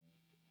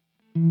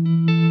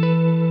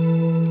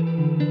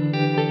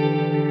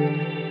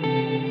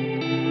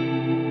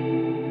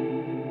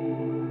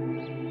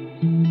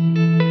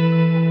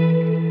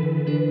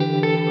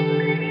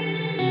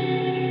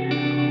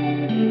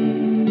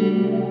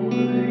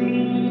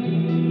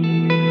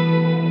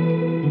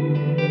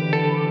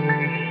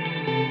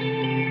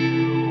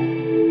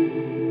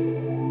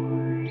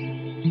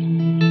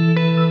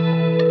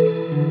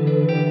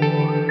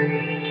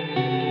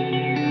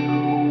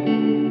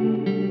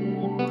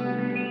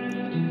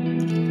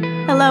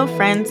Hello,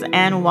 friends,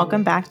 and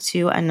welcome back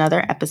to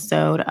another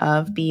episode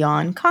of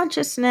Beyond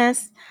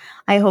Consciousness.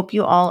 I hope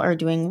you all are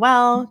doing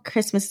well.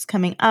 Christmas is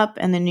coming up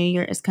and the new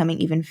year is coming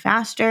even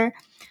faster.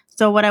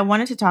 So, what I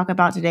wanted to talk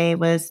about today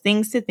was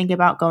things to think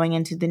about going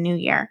into the new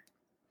year.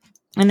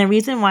 And the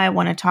reason why I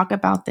want to talk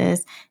about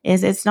this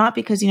is it's not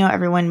because,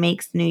 everyone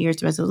makes New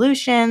Year's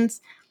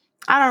resolutions.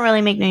 I don't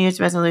really make New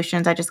Year's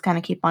resolutions. I just kind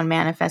of keep on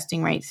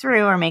manifesting right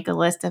through or make a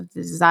list of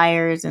the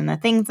desires and the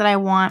things that I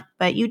want.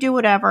 But you do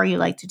whatever you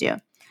like to do.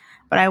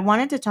 But I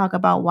wanted to talk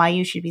about why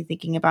you should be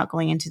thinking about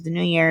going into the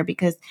new year,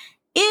 because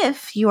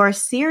if you are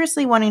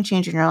seriously wanting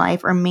change in your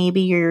life, or maybe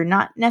you're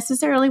not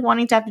necessarily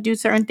wanting to have to do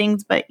certain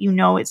things, but you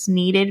know it's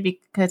needed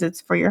because it's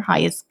for your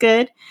highest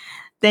good,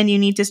 then you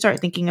need to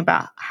start thinking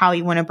about how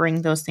you want to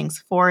bring those things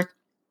forth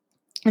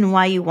and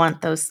why you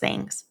want those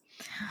things.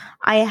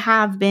 I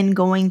have been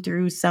going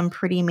through some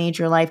pretty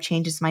major life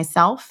changes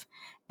myself.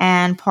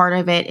 And part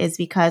of it is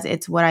because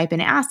it's what I've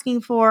been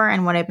asking for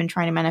and what I've been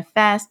trying to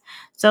manifest.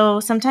 So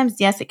sometimes,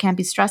 yes, it can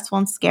be stressful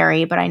and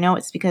scary, but I know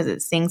it's because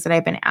it's things that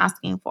I've been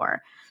asking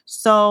for.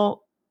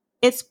 So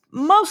it's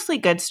mostly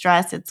good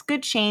stress. It's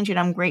good change, and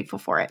I'm grateful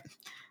for it.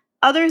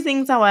 Other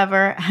things,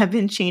 however, have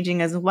been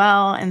changing as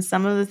well. And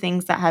some of the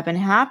things that have been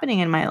happening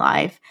in my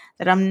life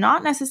that I'm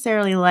not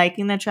necessarily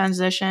liking the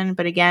transition.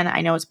 But again, I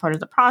know it's part of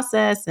the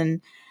process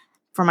and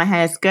for my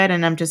highest good.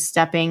 And I'm just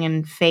stepping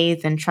in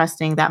faith and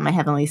trusting that my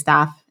heavenly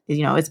staff,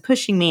 is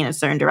pushing me in a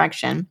certain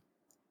direction.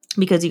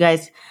 Because you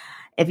guys,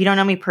 if you don't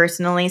know me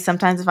personally,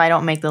 sometimes if I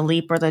don't make the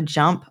leap or the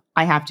jump,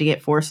 I have to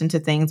get forced into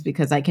things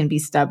because I can be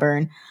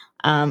stubborn.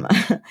 I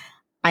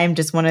am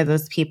just one of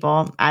those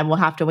people. I will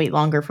have to wait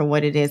longer for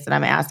what it is that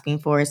I'm asking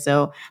for.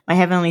 So my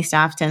heavenly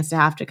staff tends to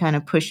have to kind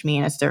of push me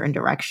in a certain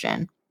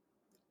direction.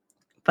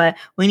 But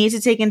we need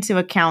to take into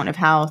account of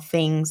how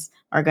things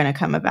are going to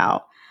come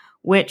about,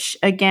 which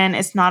again,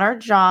 it's not our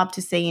job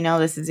to say,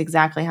 this is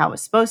exactly how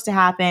it's supposed to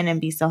happen and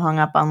be so hung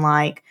up on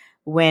like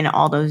when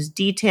all those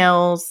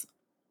details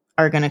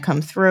are going to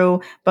come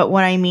through. But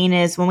what I mean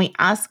is when we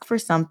ask for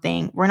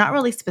something, we're not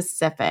really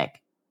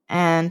specific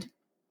and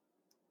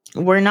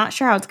we're not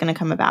sure how it's going to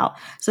come about.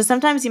 So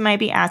sometimes you might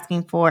be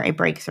asking for a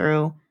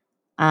breakthrough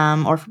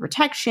or for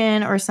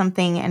protection or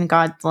something. And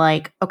God's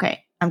like,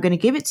 okay, I'm going to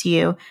give it to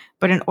you.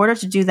 But in order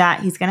to do that,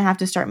 he's going to have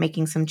to start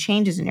making some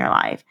changes in your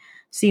life.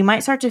 So you might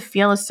start to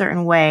feel a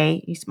certain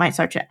way. You might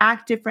start to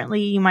act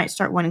differently. You might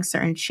start wanting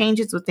certain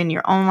changes within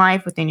your own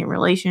life, within your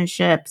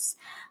relationships,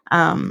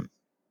 how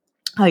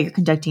you're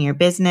conducting your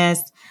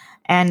business.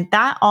 And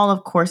that all,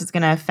 of course, is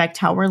going to affect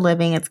how we're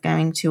living. It's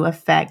going to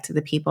affect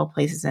the people,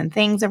 places, and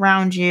things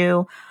around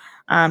you.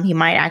 He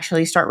might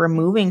actually start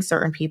removing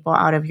certain people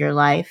out of your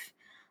life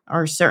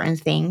or certain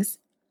things.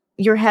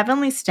 Your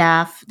heavenly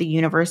staff, the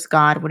universe,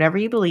 God, whatever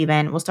you believe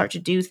in, will start to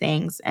do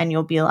things. And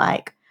you'll be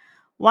like,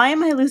 why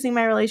am I losing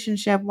my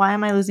relationship? Why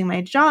am I losing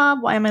my job?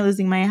 Why am I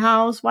losing my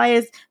house? Why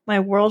is my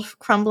world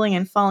crumbling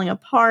and falling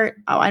apart?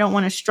 Oh, I don't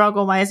want to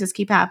struggle. Why does this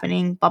keep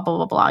happening? Blah, blah,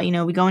 blah,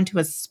 blah. We go into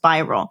a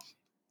spiral.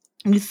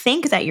 You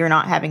think that you're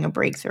not having a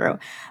breakthrough,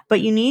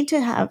 but you need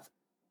to have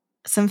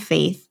some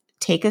faith,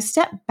 take a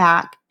step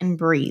back and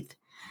breathe,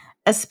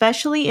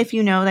 especially if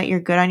you know that you're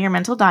good on your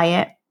mental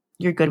diet,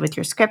 you're good with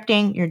your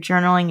scripting, your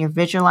journaling, your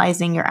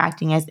visualizing, you're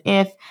acting as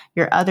if,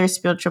 your other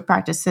spiritual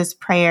practices,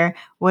 prayer,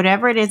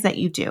 whatever it is that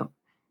you do.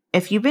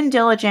 If you've been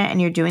diligent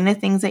and you're doing the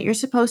things that you're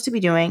supposed to be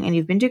doing and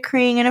you've been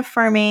decreeing and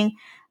affirming,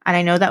 and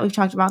I know that we've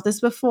talked about this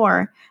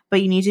before,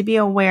 but you need to be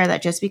aware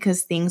that just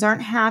because things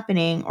aren't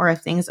happening or if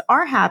things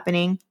are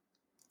happening,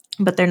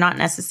 but they're not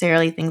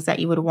necessarily things that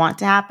you would want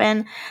to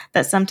happen,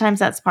 that sometimes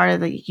that's part of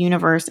the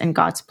universe and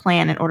God's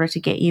plan in order to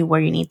get you where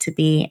you need to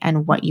be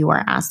and what you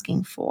are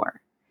asking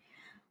for.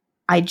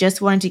 I just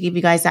wanted to give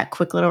you guys that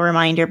quick little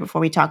reminder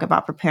before we talk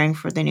about preparing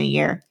for the new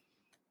year,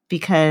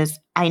 because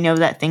I know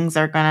that things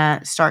are going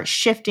to start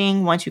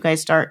shifting once you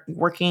guys start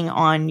working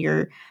on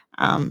your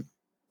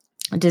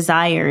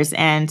desires,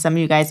 and some of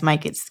you guys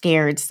might get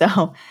scared.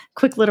 So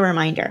quick little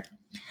reminder.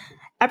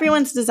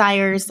 Everyone's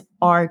desires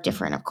are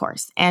different, of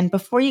course. And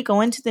before you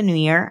go into the new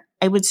year,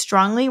 I would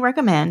strongly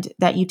recommend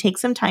that you take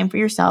some time for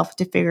yourself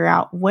to figure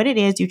out what it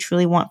is you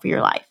truly want for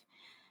your life.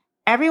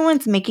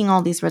 Everyone's making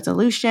all these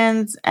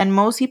resolutions, and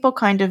most people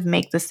kind of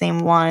make the same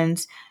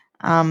ones.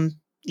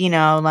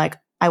 Like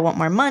I want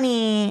more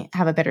money,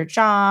 have a better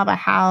job, a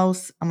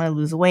house, I'm going to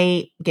lose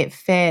weight, get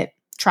fit,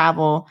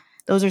 travel.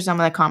 Those are some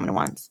of the common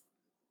ones.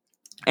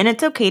 And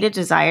it's okay to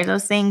desire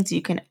those things.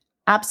 You can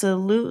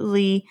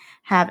absolutely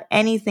have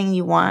anything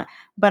you want,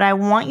 but I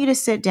want you to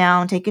sit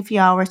down, take a few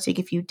hours, take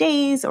a few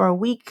days or a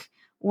week,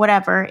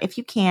 whatever, if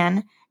you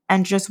can,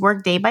 and just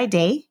work day by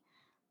day.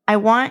 I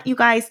want you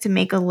guys to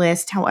make a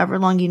list, however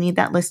long you need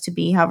that list to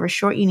be, however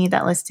short you need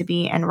that list to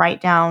be, and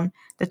write down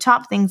the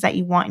top things that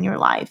you want in your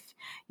life.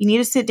 You need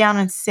to sit down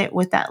and sit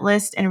with that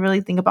list and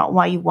really think about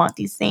why you want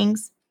these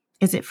things.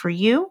 Is it for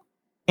you?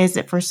 Is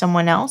it for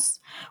someone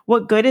else?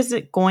 What good is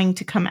it going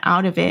to come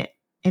out of it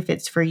if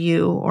it's for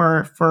you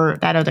or for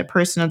that other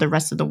person or the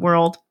rest of the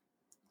world,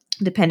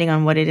 depending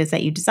on what it is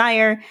that you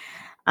desire?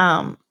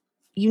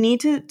 you need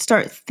to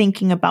start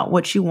thinking about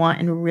what you want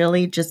and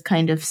really just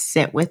kind of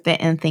sit with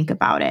it and think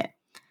about it.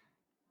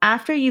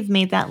 After you've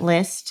made that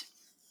list,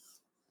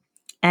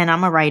 and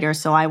I'm a writer,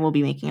 so I will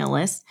be making a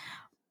list,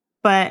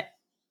 but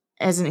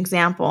as an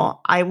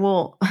example, I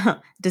will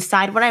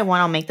decide what I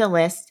want. I'll make the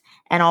list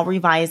and I'll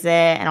revise it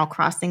and I'll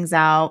cross things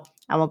out.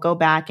 I will go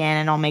back in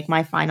and I'll make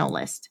my final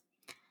list.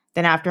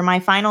 Then after my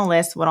final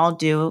list, what I'll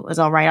do is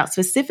I'll write out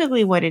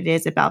specifically what it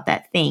is about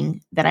that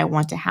thing that I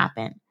want to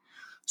happen.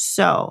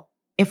 So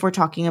if we're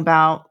talking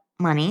about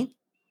money,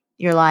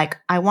 you're like,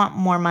 I want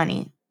more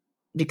money,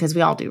 because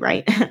we all do,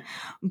 right?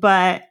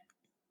 But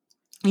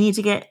you need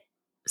to get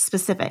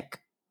specific.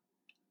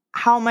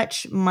 How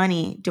much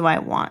money do I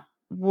want?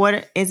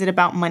 What is it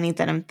about money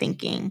that I'm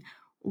thinking?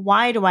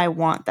 Why do I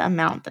want the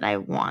amount that I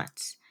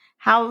want?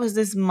 How is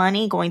this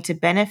money going to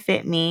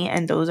benefit me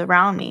and those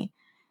around me?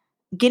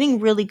 Getting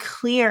really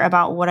clear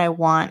about what I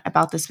want,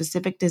 about the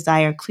specific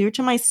desire, clear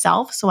to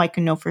myself so I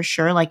can know for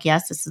sure, like,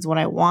 yes, this is what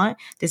I want.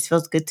 This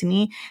feels good to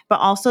me. But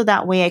also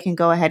that way I can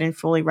go ahead and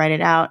fully write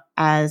it out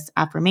as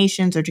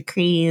affirmations or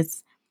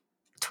decrees,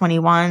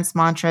 21s,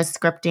 mantras,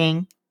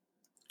 scripting,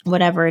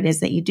 whatever it is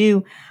that you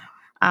do.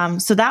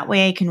 So that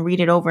way I can read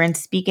it over and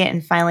speak it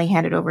and finally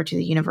hand it over to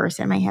the universe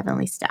and my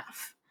heavenly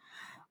staff.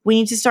 We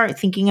need to start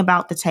thinking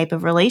about the type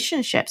of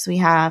relationships we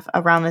have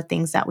around the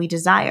things that we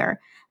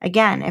desire.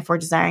 Again, if we're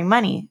desiring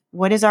money,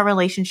 what is our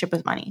relationship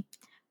with money?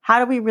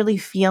 How do we really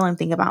feel and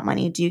think about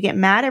money? Do you get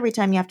mad every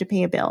time you have to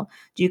pay a bill?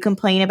 Do you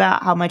complain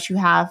about how much you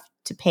have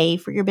to pay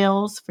for your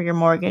bills, for your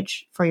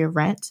mortgage, for your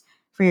rent,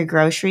 for your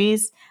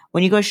groceries?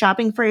 When you go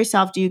shopping for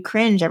yourself, do you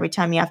cringe every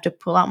time you have to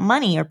pull out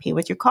money or pay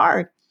with your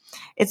card?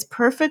 It's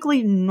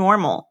perfectly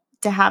normal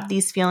to have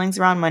these feelings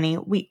around money.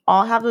 We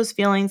all have those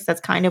feelings.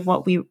 That's kind of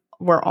what we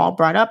were all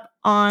brought up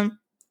on.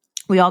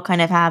 We all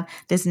kind of have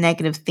this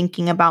negative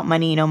thinking about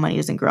money. Money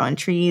doesn't grow on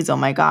trees. Oh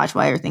my gosh,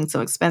 why are things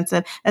so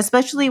expensive?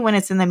 Especially when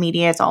it's in the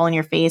media, it's all in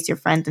your face. Your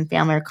friends and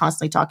family are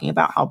constantly talking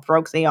about how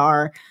broke they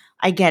are.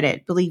 I get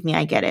it. Believe me,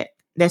 I get it.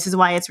 This is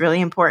why it's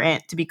really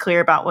important to be clear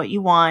about what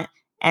you want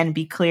and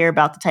be clear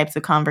about the types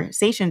of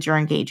conversations you're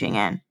engaging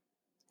in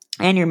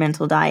and your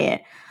mental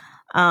diet.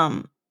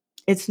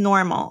 It's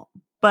normal,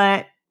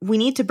 but we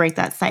need to break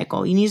that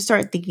cycle. You need to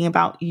start thinking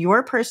about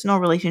your personal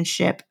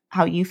relationship,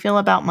 how you feel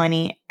about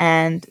money,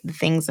 and the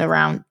things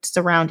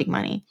surrounding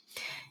money.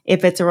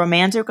 If it's a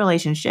romantic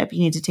relationship, you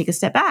need to take a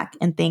step back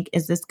and think,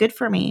 is this good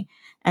for me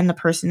and the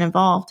person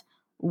involved?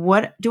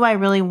 What do I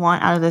really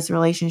want out of this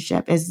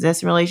relationship? Is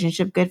this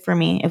relationship good for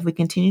me? If we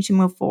continue to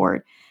move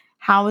forward,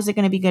 how is it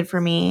going to be good for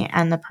me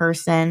and the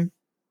person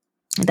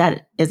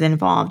that is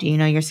involved?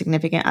 Your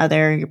significant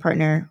other, your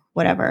partner,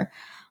 whatever.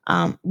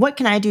 What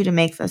can I do to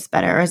make this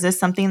better? Or is this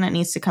something that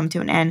needs to come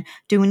to an end?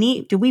 Do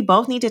we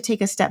both need to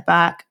take a step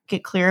back,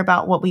 get clear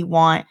about what we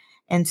want,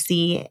 and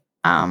see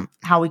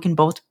how we can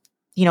both,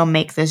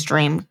 make this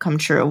dream come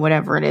true,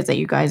 whatever it is that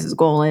you guys'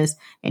 goal is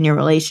in your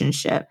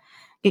relationship.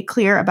 Get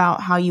clear about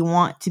how you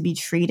want to be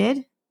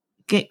treated.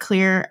 Get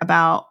clear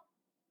about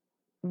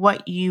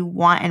what you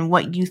want and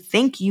what you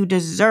think you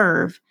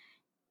deserve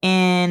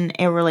in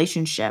a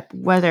relationship,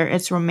 whether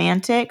it's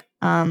romantic,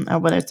 or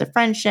whether it's a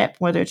friendship,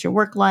 whether it's your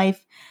work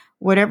life,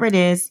 whatever it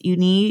is. You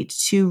need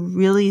to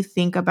really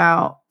think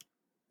about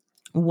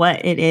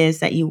what it is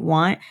that you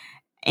want.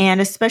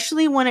 And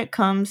especially when it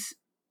comes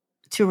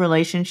to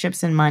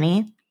relationships and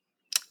money,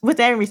 with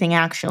everything,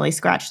 actually,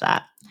 scratch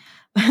that.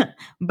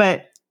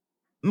 But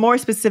more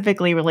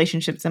specifically,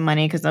 relationships and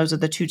money, because those are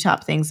the two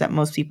top things that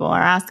most people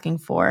are asking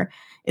for.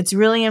 It's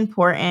really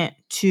important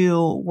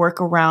to work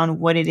around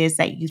what it is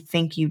that you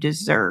think you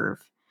deserve,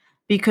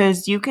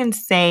 because you can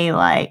say,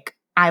 like,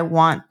 I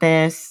want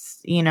this,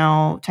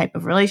 type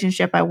of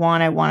relationship.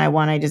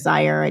 I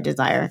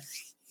desire.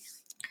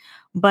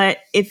 But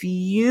if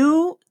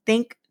you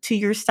think to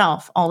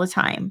yourself all the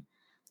time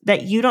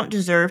that you don't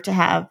deserve to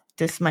have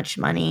this much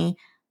money,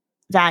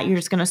 that you're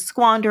just going to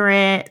squander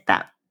it,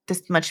 that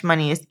this much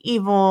money is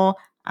evil,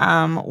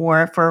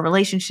 or for a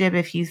relationship,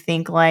 if you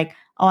think like,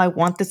 oh, I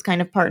want this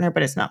kind of partner,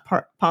 but it's not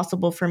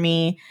possible for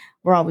me,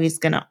 we're always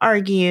going to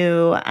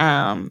argue.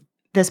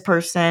 This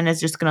person is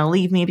just going to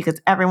leave me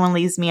because everyone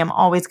leaves me. I'm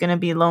always going to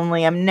be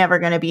lonely. I'm never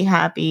going to be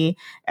happy.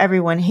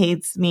 Everyone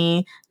hates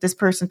me. This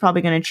person's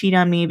probably going to cheat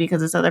on me because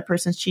this other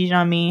person's cheated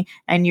on me.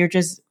 And you're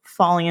just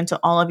falling into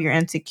all of your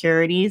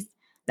insecurities.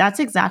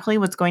 That's exactly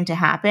what's going to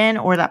happen,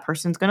 or that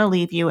person's going to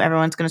leave you.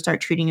 Everyone's going to start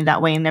treating you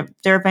that way, and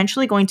they're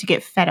eventually going to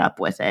get fed up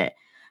with it.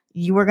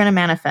 You are going to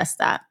manifest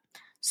that.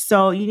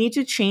 So you need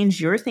to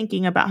change your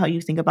thinking about how you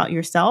think about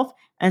yourself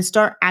and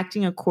start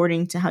acting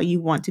according to how you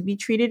want to be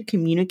treated,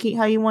 communicate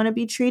how you want to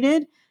be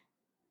treated,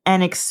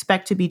 and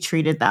expect to be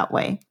treated that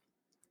way.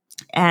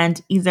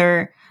 And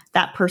either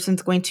that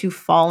person's going to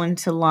fall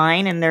into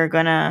line and they're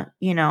going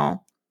to,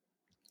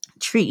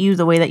 treat you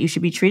the way that you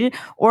should be treated,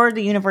 or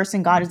the universe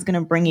and God is going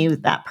to bring you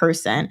that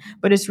person.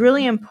 But it's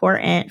really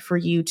important for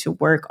you to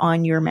work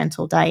on your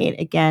mental diet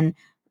again,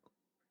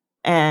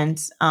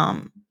 and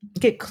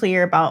get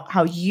clear about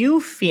how you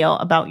feel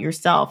about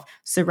yourself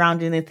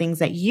surrounding the things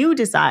that you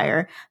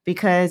desire,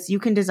 because you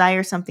can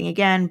desire something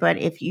again, but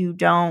if you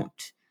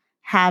don't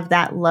have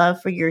that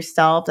love for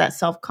yourself, that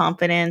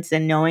self-confidence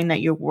and knowing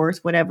that you're worth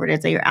whatever it is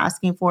that you're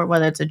asking for,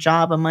 whether it's a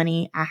job, a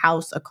money, a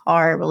house, a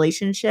car, a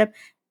relationship,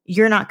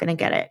 you're not going to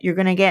get it. You're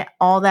going to get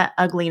all that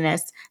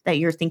ugliness that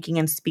you're thinking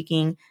and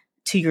speaking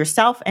to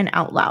yourself and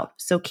out loud.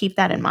 So keep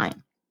that in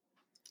mind.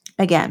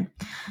 Again,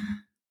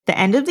 the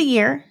end of the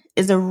year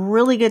is a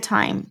really good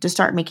time to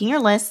start making your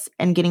lists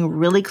and getting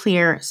really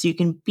clear so you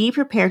can be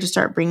prepared to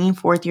start bringing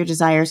forth your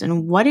desires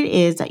and what it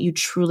is that you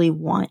truly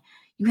want.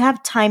 You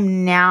have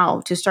time now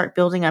to start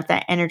building up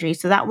that energy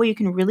so that way you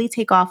can really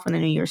take off when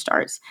the new year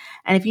starts.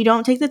 And if you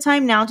don't take the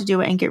time now to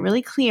do it and get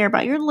really clear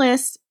about your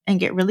list and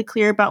get really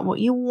clear about what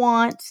you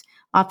want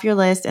off your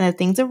list and the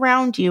things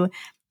around you,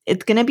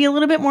 it's going to be a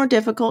little bit more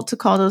difficult to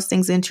call those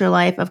things into your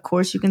life. Of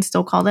course, you can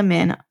still call them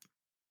in.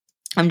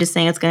 I'm just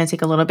saying it's going to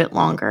take a little bit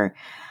longer.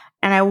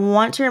 And I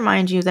want to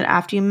remind you that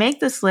after you make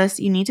this list,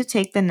 you need to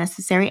take the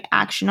necessary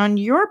action on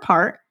your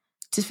part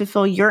to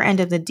fulfill your end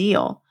of the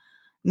deal.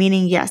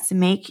 Meaning, yes,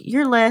 make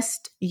your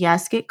list.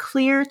 Yes, get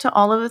clear to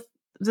all of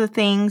the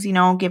things,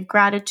 give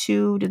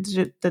gratitude,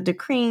 the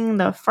decreeing,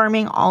 the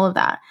affirming, all of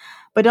that.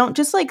 But don't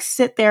just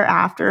sit there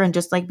after and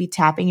just be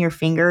tapping your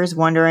fingers,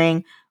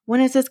 wondering, when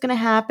is this going to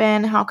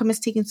happen? How come it's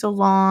taking so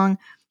long?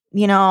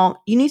 You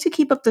need to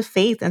keep up the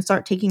faith and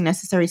start taking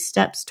necessary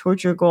steps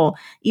towards your goal,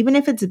 even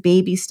if it's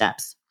baby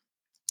steps.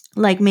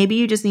 Maybe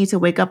you just need to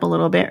wake up a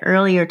little bit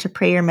earlier to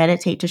pray or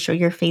meditate to show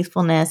your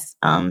faithfulness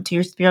to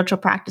your spiritual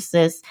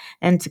practices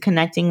and to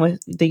connecting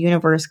with the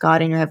universe,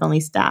 God, and your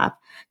heavenly staff,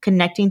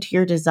 connecting to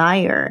your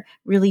desire,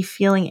 really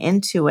feeling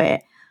into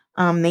it.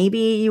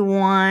 Maybe you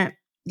want,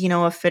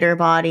 a fitter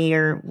body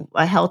or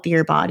a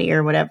healthier body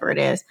or whatever it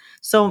is.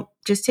 So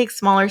just take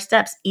smaller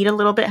steps, eat a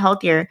little bit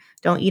healthier.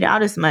 Don't eat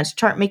out as much.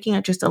 Start making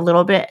it just a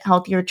little bit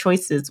healthier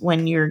choices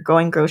when you're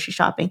going grocery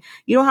shopping.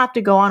 You don't have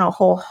to go on a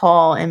whole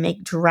haul and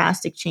make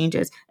drastic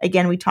changes.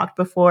 Again, we talked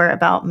before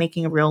about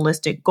making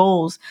realistic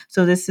goals.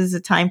 So this is a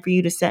time for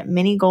you to set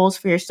mini goals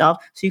for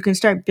yourself so you can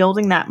start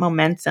building that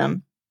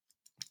momentum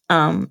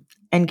and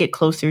get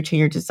closer to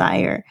your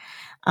desire.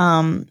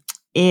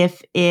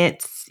 If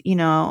it's,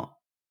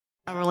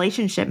 a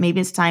relationship, maybe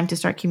it's time to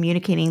start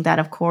communicating that,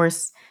 of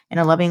course, in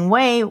a loving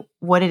way,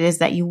 what it is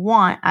that you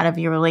want out of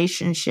your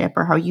relationship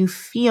or how you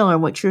feel or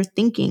what you're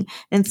thinking,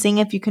 and seeing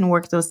if you can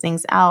work those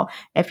things out.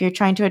 If you're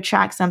trying to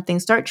attract something,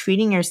 start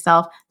treating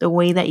yourself the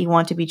way that you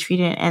want to be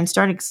treated and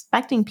start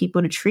expecting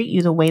people to treat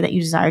you the way that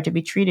you desire to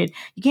be treated.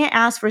 You can't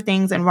ask for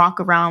things and walk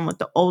around with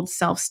the old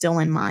self still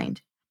in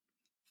mind.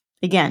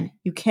 Again,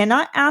 you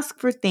cannot ask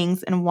for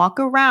things and walk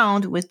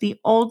around with the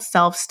old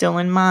self still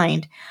in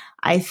mind.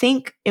 I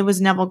think it was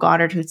Neville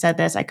Goddard who said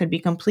this. I could be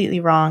completely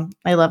wrong.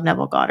 I love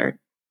Neville Goddard.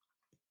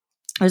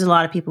 There's a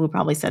lot of people who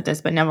probably said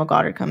this, but Neville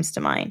Goddard comes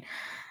to mind.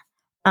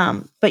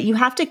 But you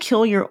have to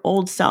kill your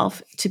old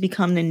self to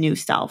become the new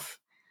self.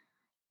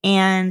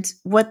 And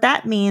what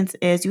that means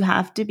is you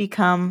have to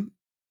become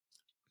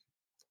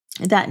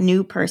that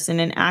new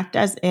person and act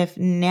as if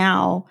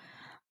now,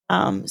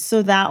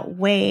 so that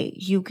way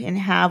you can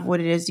have what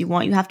it is you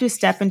want. You have to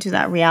step into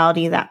that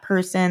reality, that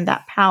person,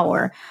 that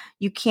power.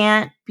 You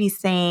can't be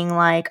saying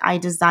I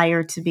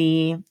desire to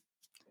be,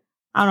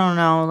 I don't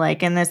know,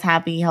 in this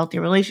happy, healthy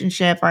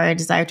relationship, or I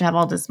desire to have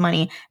all this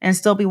money, and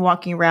still be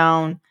walking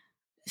around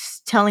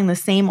telling the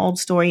same old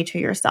story to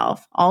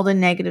yourself. All the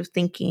negative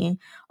thinking,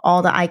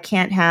 all the I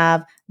can't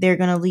have, they're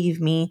going to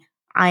leave me.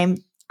 I'm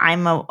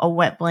a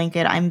wet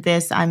blanket. I'm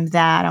this, I'm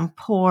that. I'm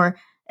poor.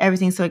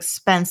 Everything's so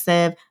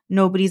expensive.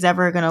 Nobody's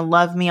ever going to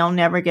love me. I'll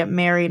never get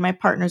married. My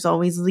partners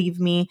always leave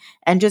me.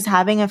 And just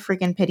having a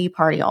freaking pity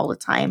party all the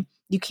time.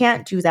 You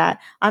can't do that.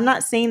 I'm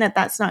not saying that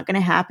that's not going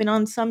to happen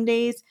on some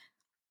days.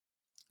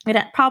 It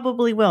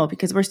probably will,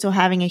 because we're still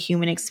having a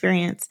human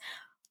experience.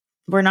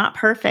 We're not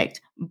perfect,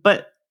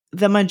 but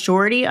the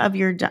majority of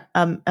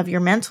your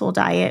mental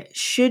diet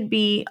should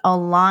be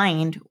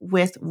aligned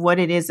with what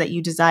it is that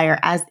you desire,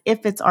 as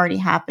if it's already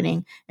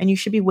happening. And you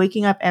should be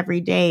waking up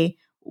every day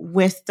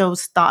with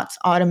those thoughts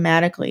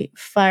automatically,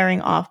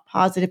 firing off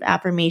positive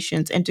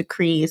affirmations and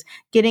decrees,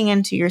 getting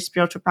into your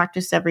spiritual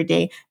practice every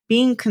day,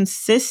 being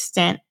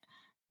consistent,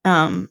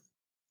 and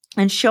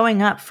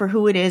showing up for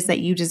who it is that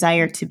you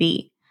desire to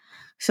be.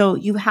 So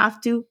you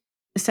have to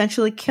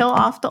essentially kill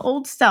off the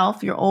old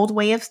self, your old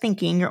way of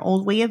thinking, your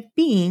old way of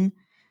being,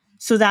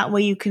 so that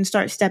way you can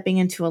start stepping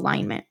into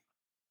alignment.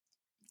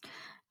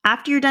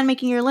 After you're done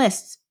making your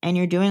lists and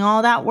you're doing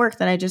all that work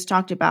that I just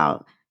talked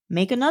about,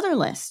 make another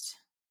list.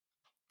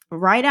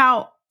 Write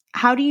out,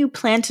 how do you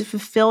plan to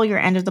fulfill your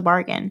end of the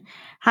bargain?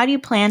 How do you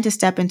plan to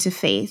step into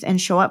faith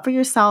and show up for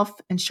yourself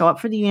and show up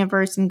for the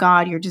universe and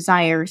God, your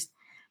desires?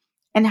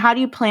 And how do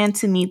you plan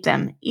to meet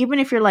them? Even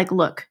if you're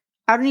look,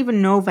 I don't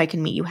even know if I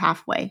can meet you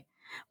halfway,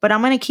 but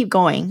I'm going to keep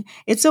going.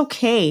 It's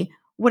okay.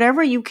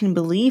 Whatever you can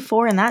believe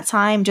for in that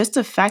time, just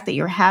the fact that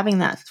you're having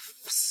that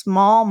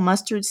small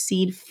mustard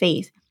seed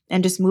faith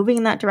and just moving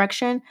in that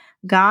direction,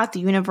 God, the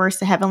universe,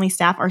 the heavenly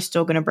staff are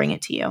still going to bring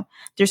it to you.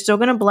 They're still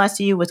going to bless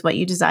you with what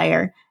you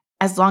desire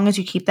as long as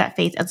you keep that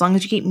faith, as long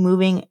as you keep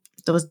moving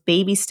those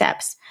baby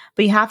steps.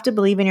 But you have to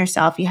believe in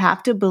yourself. You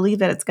have to believe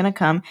that it's going to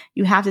come.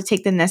 You have to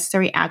take the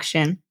necessary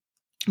action,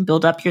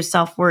 build up your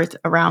self-worth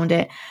around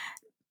it,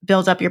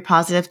 build up your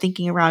positive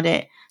thinking around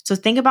it. So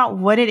think about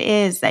what it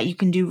is that you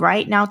can do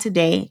right now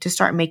today to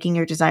start making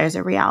your desires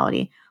a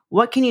reality.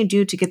 What can you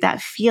do to get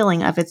that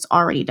feeling of it's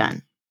already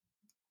done?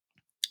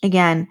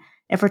 Again,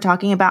 if we're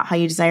talking about how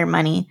you desire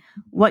money,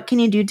 what can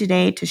you do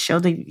today to show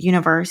the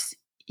universe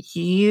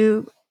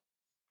you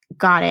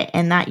got it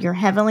and that your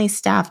heavenly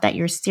staff, that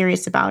you're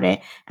serious about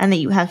it and that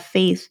you have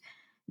faith?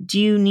 Do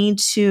you need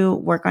to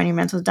work on your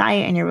mental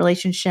diet and your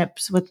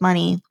relationships with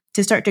money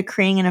to start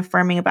decreeing and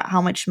affirming about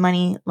how much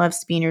money loves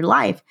to be in your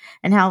life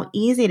and how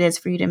easy it is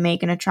for you to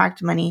make and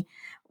attract money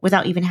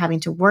without even having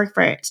to work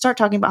for it? Start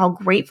talking about how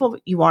grateful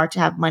you are to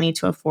have money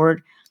to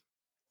afford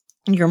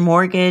your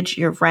mortgage,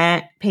 your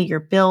rent, pay your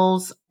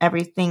bills,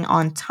 everything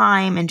on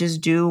time, and just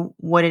do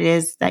what it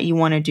is that you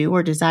want to do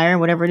or desire,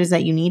 whatever it is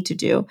that you need to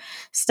do.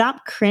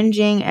 Stop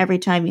cringing every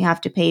time you have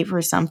to pay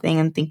for something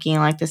and thinking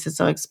like, this is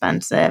so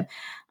expensive.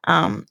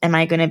 Am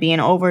I going to be in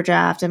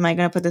overdraft? Am I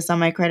going to put this on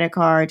my credit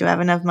card? Do I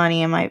have enough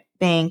money in my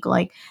bank?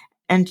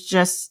 And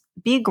just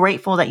be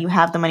grateful that you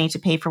have the money to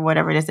pay for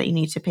whatever it is that you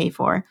need to pay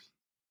for.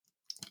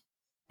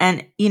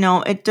 And,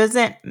 it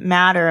doesn't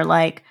matter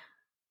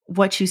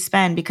what you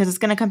spend because it's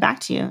going to come back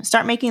to you.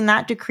 Start making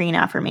that decree and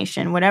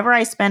affirmation. Whatever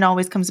I spend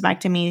always comes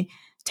back to me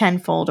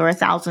tenfold or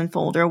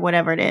 1,000-fold or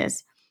whatever it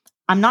is.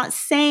 I'm not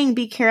saying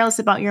be careless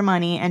about your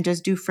money and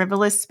just do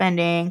frivolous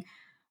spending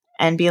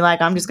and be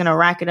like, I'm just going to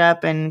rack it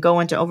up and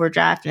go into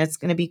overdraft and it's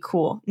going to be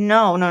cool.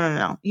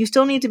 No. You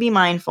still need to be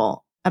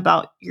mindful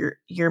about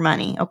your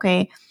money,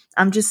 okay?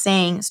 I'm just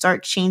saying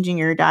start changing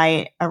your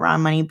diet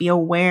around money. Be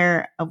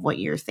aware of what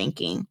you're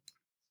thinking.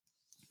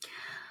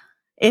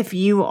 If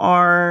you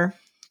are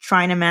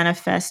trying to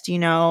manifest,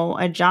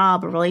 a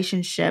job or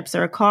relationships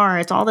or a car,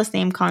 it's all the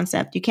same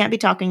concept. You can't be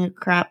talking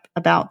crap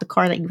about the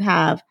car that you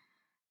have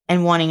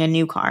and wanting a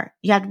new car.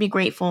 You have to be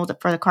grateful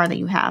for the car that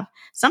you have.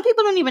 Some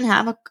people don't even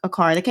have a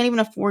car. They can't even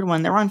afford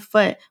one. They're on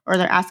foot or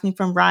they're asking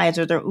for rides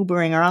or they're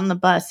Ubering or on the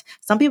bus.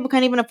 Some people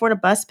can't even afford a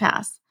bus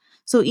pass.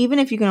 So even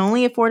if you can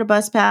only afford a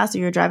bus pass or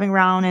you're driving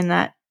around in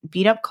that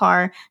beat up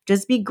car,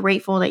 just be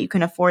grateful that you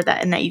can afford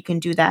that and that you can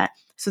do that.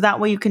 So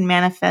that way you can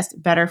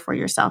manifest better for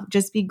yourself.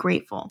 Just be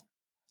grateful.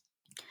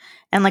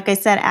 And like I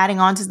said, adding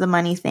on to the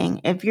money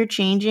thing, if you're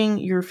changing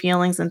your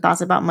feelings and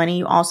thoughts about money,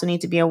 you also need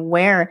to be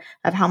aware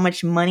of how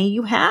much money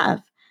you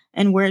have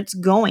and where it's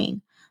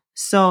going.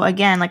 So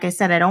again, like I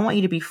said, I don't want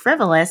you to be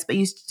frivolous, but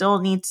you still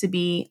need to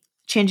be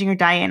changing your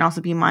diet and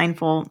also be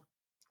mindful.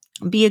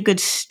 Be a good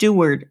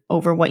steward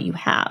over what you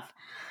have.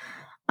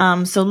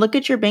 So look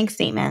at your bank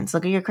statements,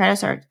 look at your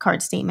credit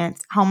card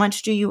statements. How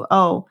much do you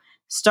owe?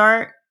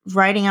 Start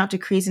writing out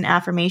decrees and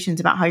affirmations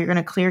about how you're going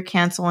to clear,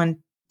 cancel, and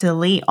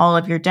delete all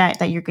of your debt,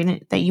 that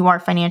you are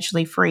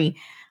financially free.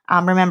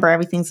 Remember,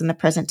 everything's in the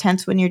present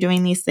tense when you're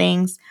doing these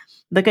things.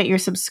 Look at your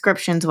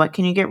subscriptions. What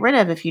can you get rid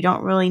of if you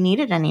don't really need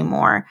it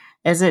anymore?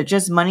 Is it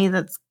just money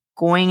that's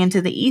going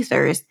into the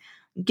ethers?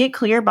 Get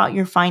clear about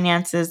your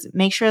finances.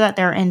 Make sure that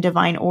they're in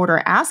divine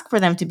order. Ask for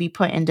them to be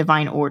put in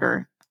divine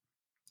order.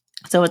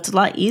 So it's a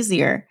lot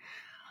easier.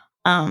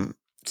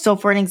 So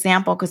for an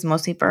example, because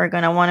most people are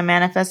going to want to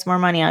manifest more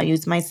money, I'll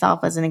use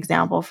myself as an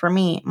example. For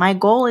me, my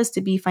goal is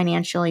to be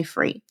financially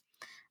free.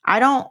 I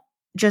don't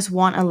just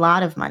want a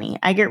lot of money.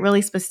 I get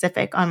really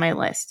specific on my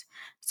list.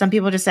 Some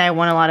people just say, I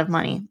want a lot of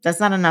money. That's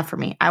not enough for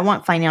me. I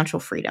want financial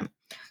freedom.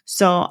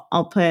 So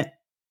I'll put,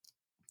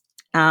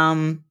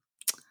 I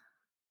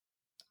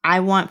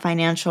want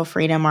financial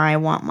freedom or I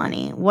want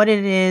money. What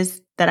it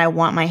is that I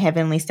want my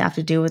heavenly staff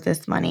to do with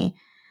this money.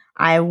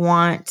 I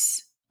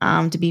want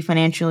to be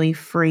financially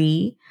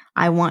free.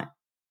 I want,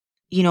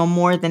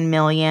 more than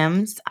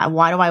millions.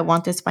 Why do I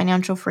want this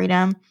financial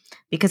freedom?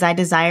 Because I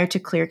desire to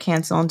clear,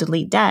 cancel, and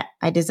delete debt.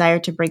 I desire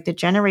to break the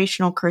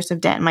generational curse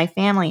of debt in my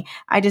family.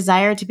 I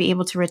desire to be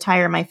able to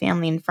retire my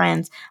family and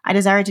friends. I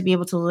desire to be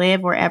able to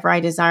live wherever I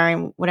desire,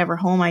 in whatever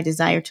home I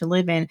desire to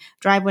live in,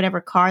 drive whatever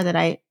car that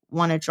I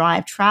want to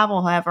drive,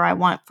 travel however I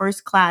want,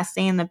 first class,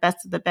 stay in the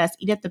best of the best,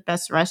 eat at the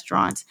best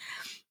restaurants.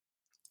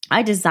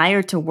 I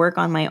desire to work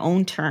on my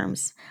own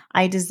terms.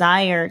 I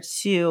desire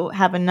to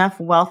have enough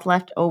wealth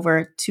left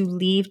over to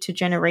leave to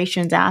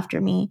generations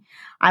after me.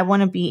 I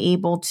want to be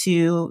able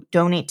to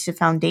donate to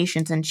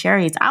foundations and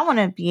charities. I want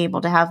to be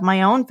able to have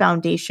my own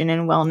foundation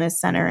and wellness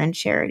center and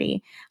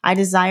charity. I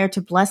desire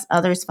to bless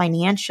others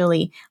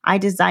financially. I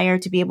desire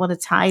to be able to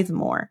tithe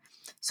more.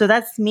 So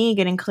that's me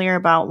getting clear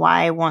about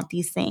why I want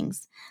these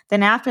things.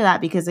 Then after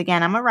that, because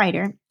again, I'm a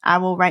writer, I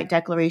will write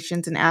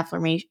declarations and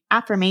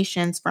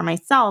affirmations for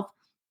myself.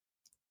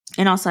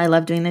 And also, I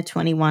love doing the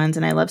 21s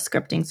and I love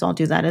scripting. So I'll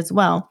do that as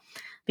well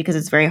because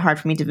it's very hard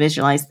for me to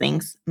visualize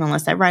things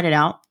unless I write it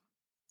out.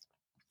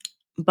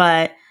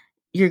 But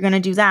you're going to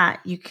do that.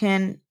 You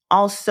can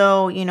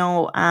also,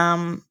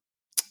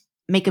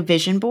 make a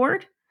vision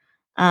board.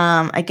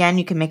 Again,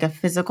 you can make a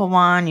physical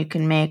one. You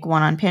can make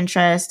one on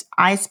Pinterest.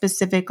 I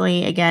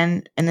specifically,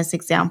 again, in this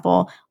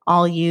example,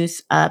 I'll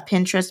use a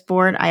Pinterest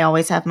board. I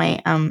always have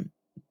my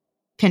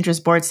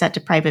Pinterest board set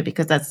to private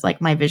because that's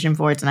like my vision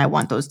boards and I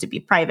want those to be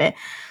private.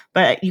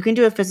 But you can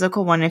do a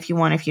physical one if you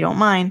want, if you don't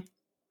mind.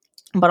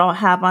 But I'll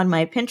have on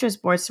my Pinterest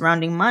board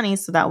surrounding money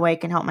so that way I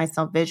can help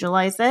myself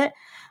visualize it.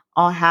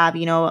 I'll have,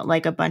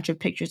 like a bunch of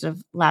pictures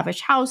of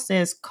lavish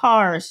houses,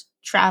 cars,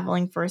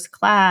 traveling first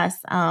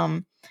class,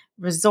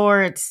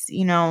 resorts,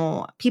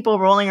 people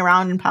rolling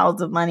around in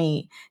piles of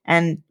money,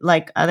 and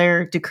like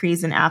other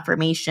decrees and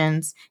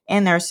affirmations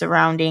in their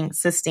surrounding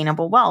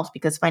sustainable wealth,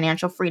 because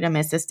financial freedom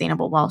is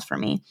sustainable wealth for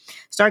me.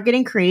 Start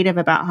getting creative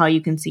about how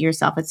you can see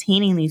yourself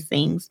attaining these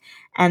things,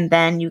 and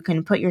then you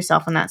can put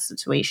yourself in that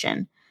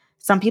situation.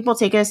 Some people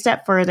take it a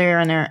step further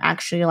and they're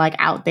actually like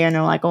out there and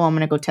they're like, oh, I'm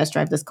going to go test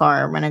drive this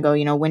car. I'm going to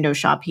go, window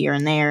shop here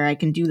and there. I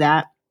can do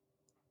that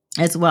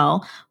as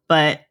well.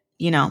 But,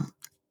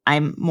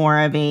 I'm more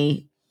of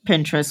a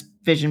Pinterest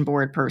vision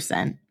board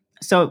person.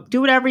 So do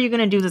whatever you're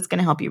going to do that's going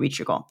to help you reach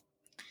your goal.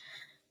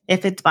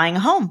 If it's buying a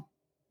home,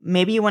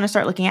 maybe you want to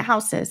start looking at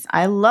houses.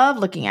 I love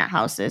looking at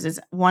houses. It's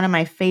one of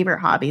my favorite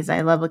hobbies.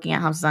 I love looking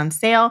at houses on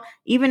sale.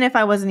 Even if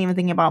I wasn't even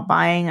thinking about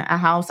buying a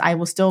house, I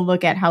will still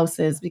look at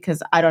houses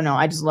because I don't know.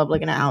 I just love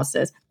looking at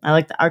houses. I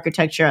like the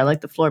architecture. I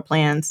like the floor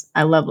plans.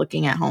 I love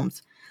looking at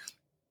homes.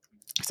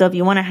 So if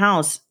you want a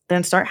house,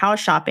 then start house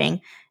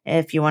shopping.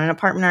 If you want an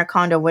apartment or a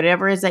condo,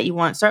 whatever it is that you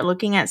want, start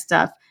looking at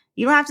stuff.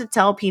 You don't have to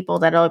tell people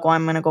that, oh,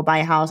 I'm going to go buy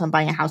a house. I'm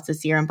buying a house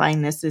this year. I'm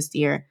buying this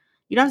year.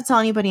 You don't have to tell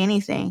anybody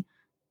anything.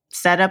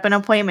 Set up an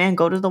appointment and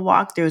go to the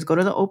walkthroughs, go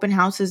to the open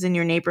houses in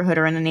your neighborhood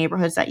or in the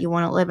neighborhoods that you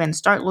want to live in.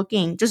 Start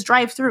looking, just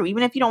drive through.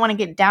 Even if you don't want to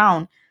get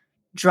down,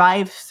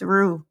 drive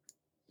through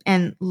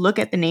and look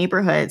at the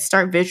neighborhood.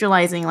 Start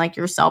visualizing like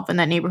yourself in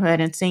that neighborhood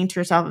and saying to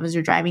yourself as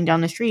you're driving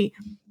down the street,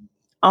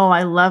 oh,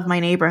 I love my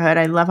neighborhood.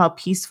 I love how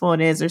peaceful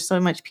it is. There's so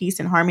much peace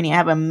and harmony. I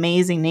have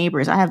amazing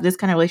neighbors. I have this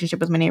kind of relationship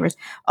with my neighbors.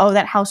 Oh,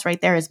 that house right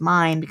there is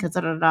mine because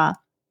da da da.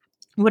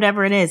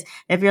 Whatever it is.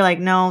 If you're like,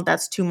 no,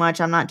 that's too much.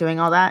 I'm not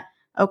doing all that.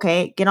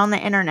 Okay, get on the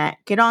internet.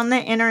 Get on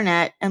the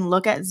internet and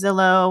look at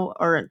Zillow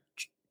or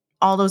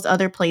all those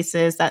other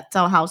places that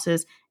sell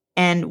houses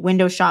and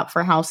window shop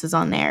for houses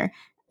on there.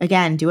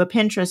 Again, do a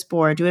Pinterest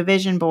board, do a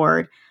vision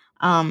board.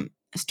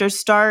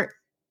 Start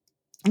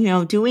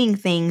doing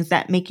things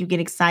that make you get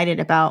excited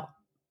about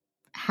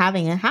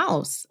having a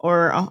house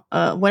or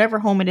whatever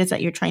home it is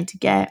that you're trying to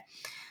get.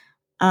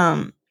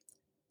 And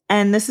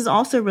this is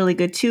also really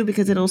good too,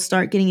 because it'll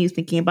start getting you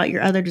thinking about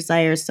your other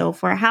desires. So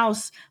for a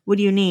house, what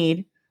do you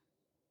need?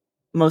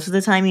 Most of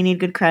the time you need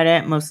good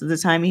credit. Most of the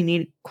time you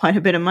need quite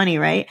a bit of money,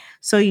 right?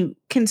 So you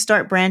can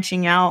start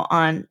branching out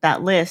on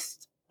that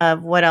list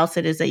of what else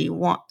it is that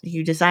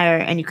you desire.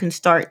 And you can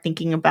start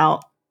thinking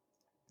about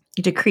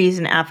decrees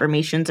and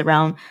affirmations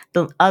around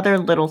the other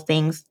little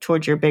things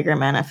towards your bigger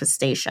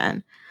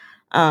manifestation.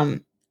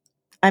 You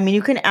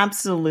can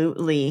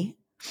absolutely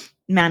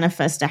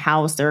manifest a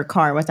house or a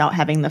car without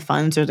having the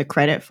funds or the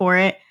credit for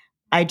it.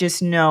 I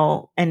just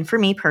know, and for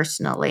me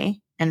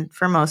personally, and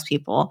for most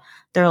people,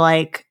 they're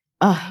like,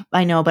 oh,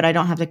 I know, but I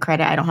don't have the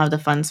credit. I don't have the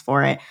funds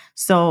for it.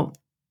 So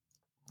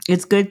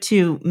it's good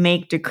to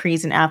make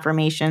decrees and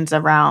affirmations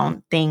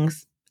around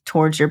things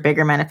towards your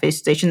bigger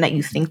manifestation that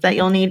you think that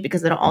you'll need,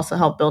 because it'll also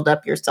help build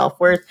up your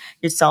self-worth,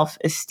 your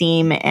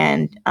self-esteem,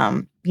 and,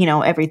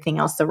 everything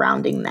else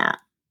surrounding that.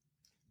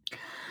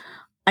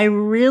 I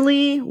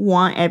really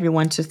want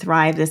everyone to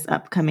thrive this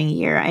upcoming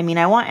year. I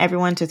want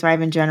everyone to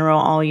thrive in general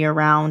all year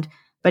round.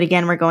 But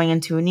again, we're going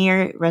into a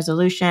year,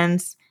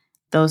 resolutions.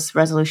 Those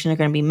resolutions are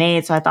going to be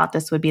made. So I thought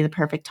this would be the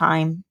perfect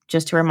time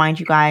just to remind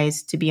you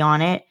guys to be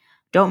on it.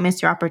 Don't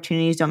miss your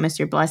opportunities. Don't miss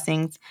your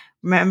blessings.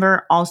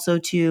 Remember also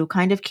to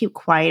kind of keep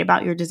quiet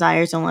about your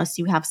desires unless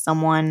you have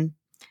someone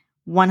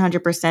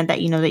 100%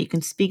 that you know that you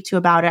can speak to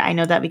about it. I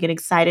know that we get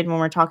excited when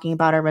we're talking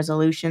about our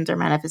resolutions or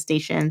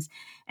manifestations,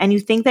 and you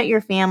think that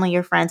your family,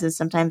 your friends, and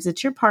sometimes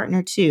it's your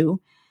partner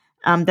too,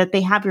 that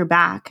they have your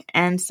back.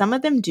 And some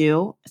of them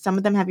do. Some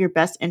of them have your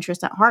best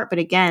interest at heart. But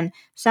again,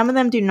 some of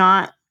them do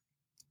not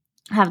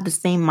have the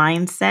same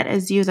mindset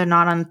as you. They're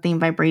not on the same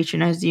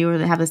vibration as you, or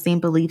they have the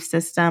same belief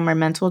system or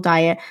mental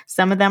diet.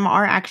 Some of them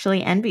are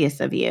actually envious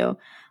of you.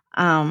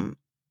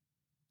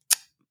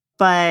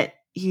 But,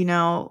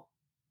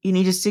 you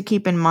need just to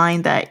keep in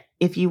mind that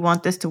if you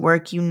want this to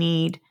work, you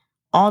need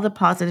all the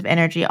positive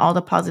energy, all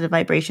the positive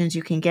vibrations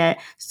you can get.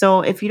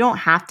 So if you don't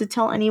have to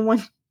tell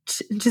anyone,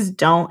 just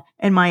don't,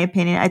 in my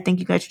opinion. I think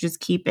you guys should just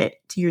keep it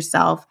to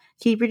yourself.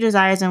 Keep your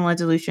desires and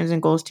resolutions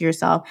and goals to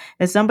yourself.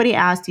 If somebody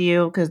asks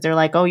you, because they're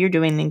like, oh, you're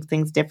doing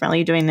things differently,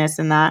 you're doing this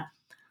and that,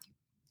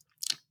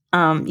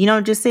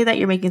 just say that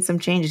you're making some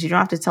changes. You don't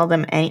have to tell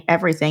them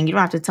everything. You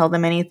don't have to tell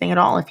them anything at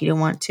all if you don't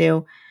want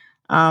to.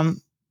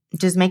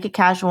 Just make it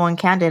casual and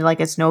candid, like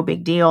it's no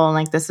big deal. And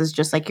like, this is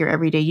just like your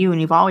everyday you. And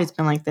you've always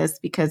been like this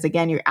because,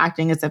 again, you're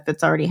acting as if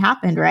it's already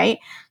happened, right?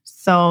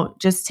 So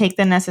just take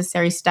the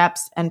necessary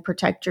steps and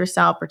protect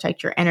yourself,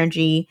 protect your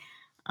energy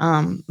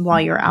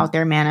while you're out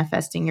there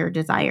manifesting your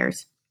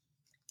desires.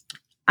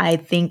 I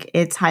think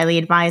it's highly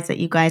advised that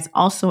you guys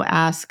also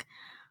ask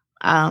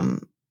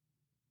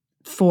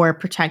for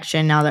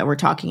protection now that we're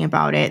talking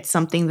about it.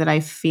 Something that I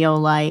feel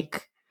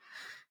like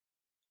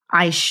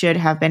I should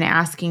have been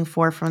asking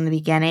for from the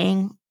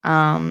beginning.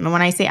 And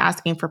when I say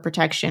asking for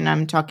protection,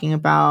 I'm talking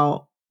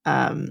about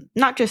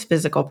not just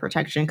physical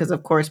protection, because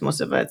of course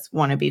most of us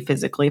want to be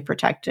physically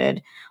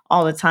protected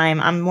all the time.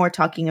 I'm more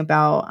talking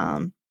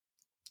about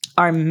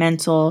our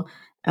mental,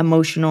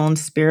 emotional, and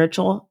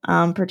spiritual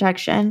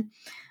protection.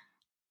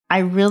 I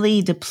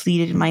really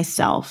depleted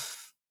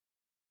myself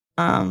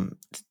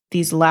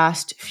these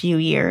last few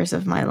years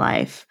of my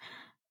life,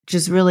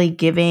 just really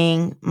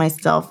giving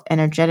myself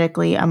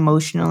energetically,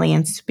 emotionally,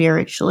 and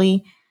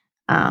spiritually.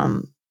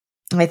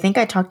 I think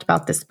I talked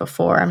about this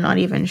before. I'm not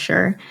even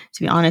sure,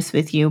 to be honest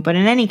with you. But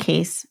in any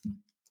case,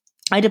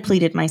 I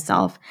depleted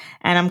myself.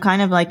 And I'm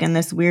kind of like in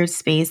this weird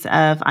space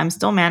of I'm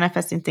still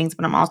manifesting things,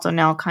 but I'm also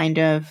now kind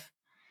of,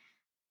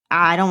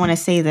 I don't want to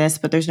say this,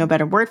 but there's no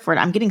better word for it.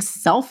 I'm getting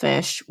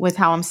selfish with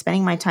how I'm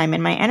spending my time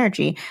and my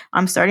energy.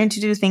 I'm starting to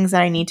do things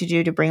that I need to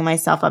do to bring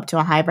myself up to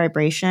a high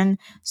vibration.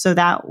 So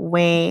that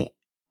way,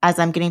 as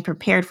I'm getting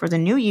prepared for the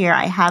new year,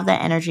 I have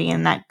that energy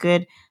and that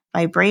good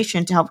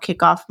vibration to help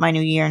kick off my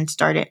new year and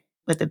start it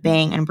with a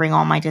bang and bring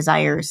all my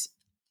desires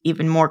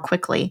even more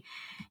quickly.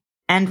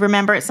 And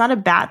remember, it's not a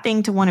bad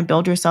thing to want to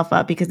build yourself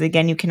up because,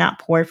 again, you cannot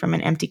pour from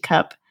an empty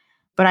cup.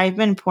 But I've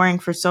been pouring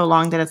for so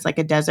long that it's like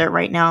a desert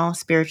right now,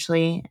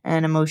 spiritually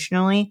and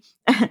emotionally.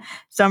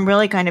 So I'm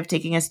really kind of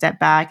taking a step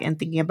back and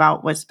thinking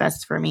about what's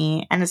best for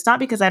me. And it's not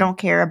because I don't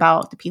care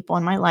about the people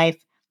in my life,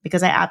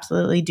 because I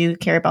absolutely do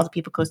care about the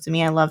people close to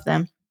me. I love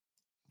them.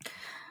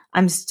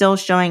 I'm still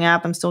showing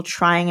up. I'm still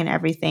trying and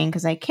everything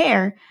because I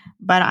care.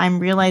 But I'm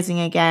realizing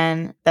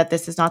again that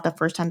this is not the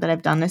first time that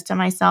I've done this to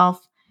myself.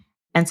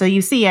 And so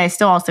you see, I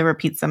still also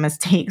repeat some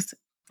mistakes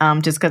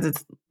just because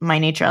it's my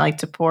nature. I like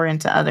to pour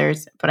into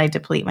others, but I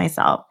deplete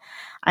myself.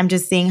 I'm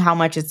just seeing how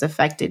much it's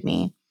affected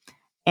me.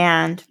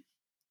 And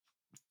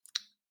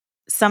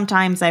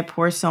sometimes I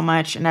pour so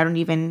much and I don't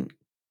even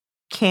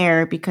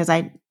care because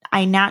I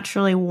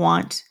naturally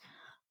want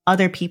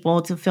other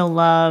people to feel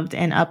loved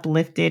and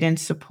uplifted and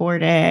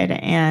supported.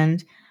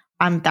 And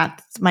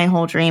that's my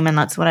whole dream. And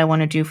that's what I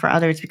want to do for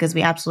others because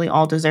we absolutely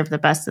all deserve the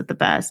best of the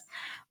best.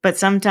 But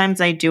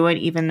sometimes I do it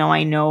even though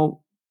I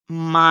know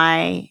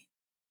my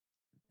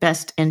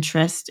best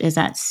interest is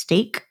at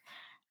stake.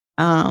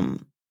 And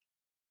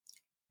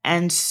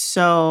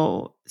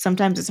so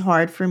sometimes it's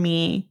hard for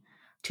me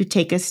to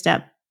take a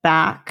step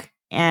back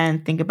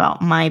and think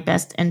about my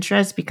best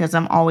interest because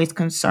I'm always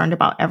concerned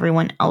about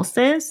everyone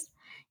else's,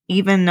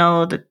 even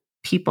though the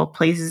people,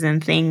 places,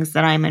 and things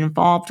that I'm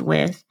involved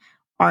with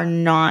are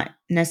not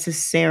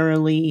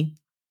necessarily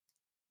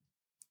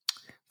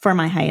for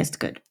my highest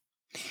good.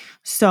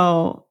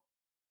 So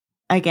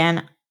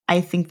again, I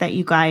think that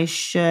you guys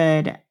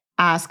should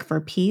ask for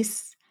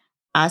peace,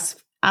 ask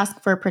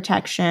for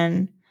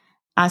protection,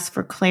 ask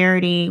for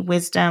clarity,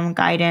 wisdom,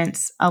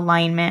 guidance,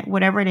 alignment,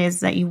 whatever it is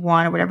that you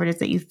want or whatever it is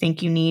that you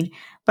think you need,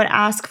 but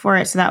ask for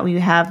it so that you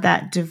have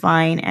that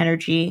divine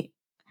energy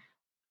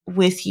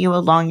with you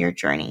along your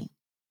journey.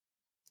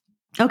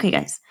 Okay,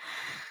 guys.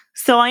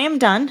 So I am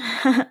done.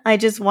 I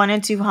just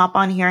wanted to hop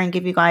on here and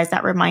give you guys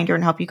that reminder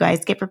and help you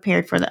guys get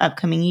prepared for the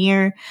upcoming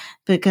year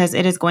because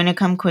it is going to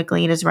come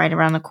quickly. It is right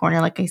around the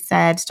corner. Like I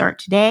said, start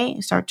today,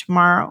 start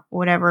tomorrow,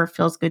 whatever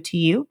feels good to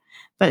you,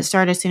 but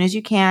start as soon as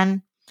you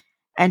can.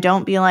 And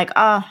don't be like,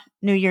 oh,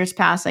 New Year's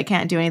passed. I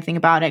can't do anything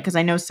about it because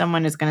I know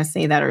someone is going to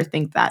say that or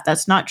think that.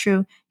 That's not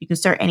true. You can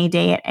start any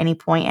day, at any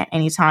point, at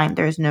any time.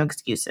 There's no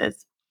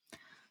excuses.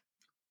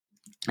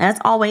 As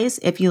always,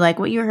 if you like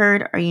what you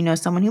heard or you know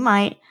someone who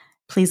might,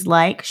 please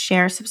like,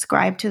 share,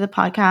 subscribe to the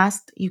podcast.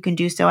 You can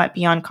do so at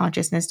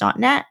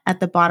beyondconsciousness.net. At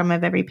the bottom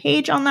of every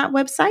page on that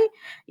website,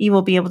 you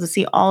will be able to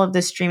see all of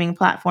the streaming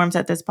platforms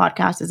that this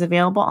podcast is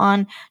available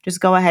on. Just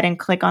go ahead and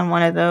click on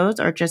one of those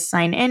or just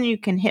sign in. You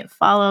can hit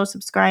follow,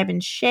 subscribe,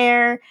 and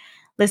share.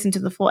 Listen to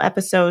the full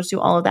episodes, do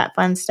all of that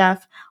fun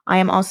stuff. I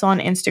am also on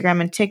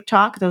Instagram and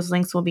TikTok. Those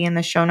links will be in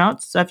the show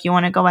notes. So if you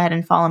want to go ahead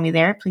and follow me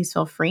there, please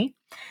feel free.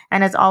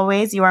 And as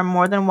always, you are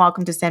more than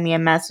welcome to send me a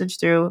message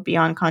through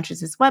Beyond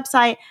Consciousness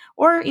website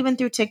or even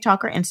through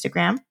TikTok or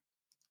Instagram.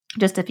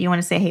 Just if you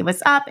want to say, hey,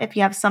 what's up? If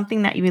you have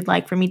something that you would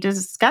like for me to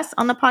discuss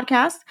on the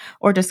podcast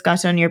or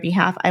discuss on your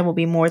behalf, I will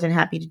be more than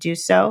happy to do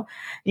so.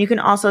 You can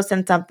also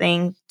send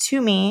something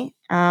to me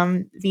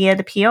via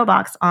the P.O.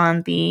 box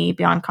on the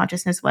Beyond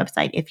Consciousness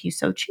website if you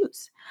so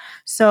choose.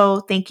 So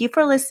thank you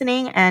for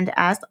listening. And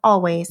as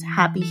always,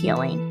 happy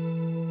healing.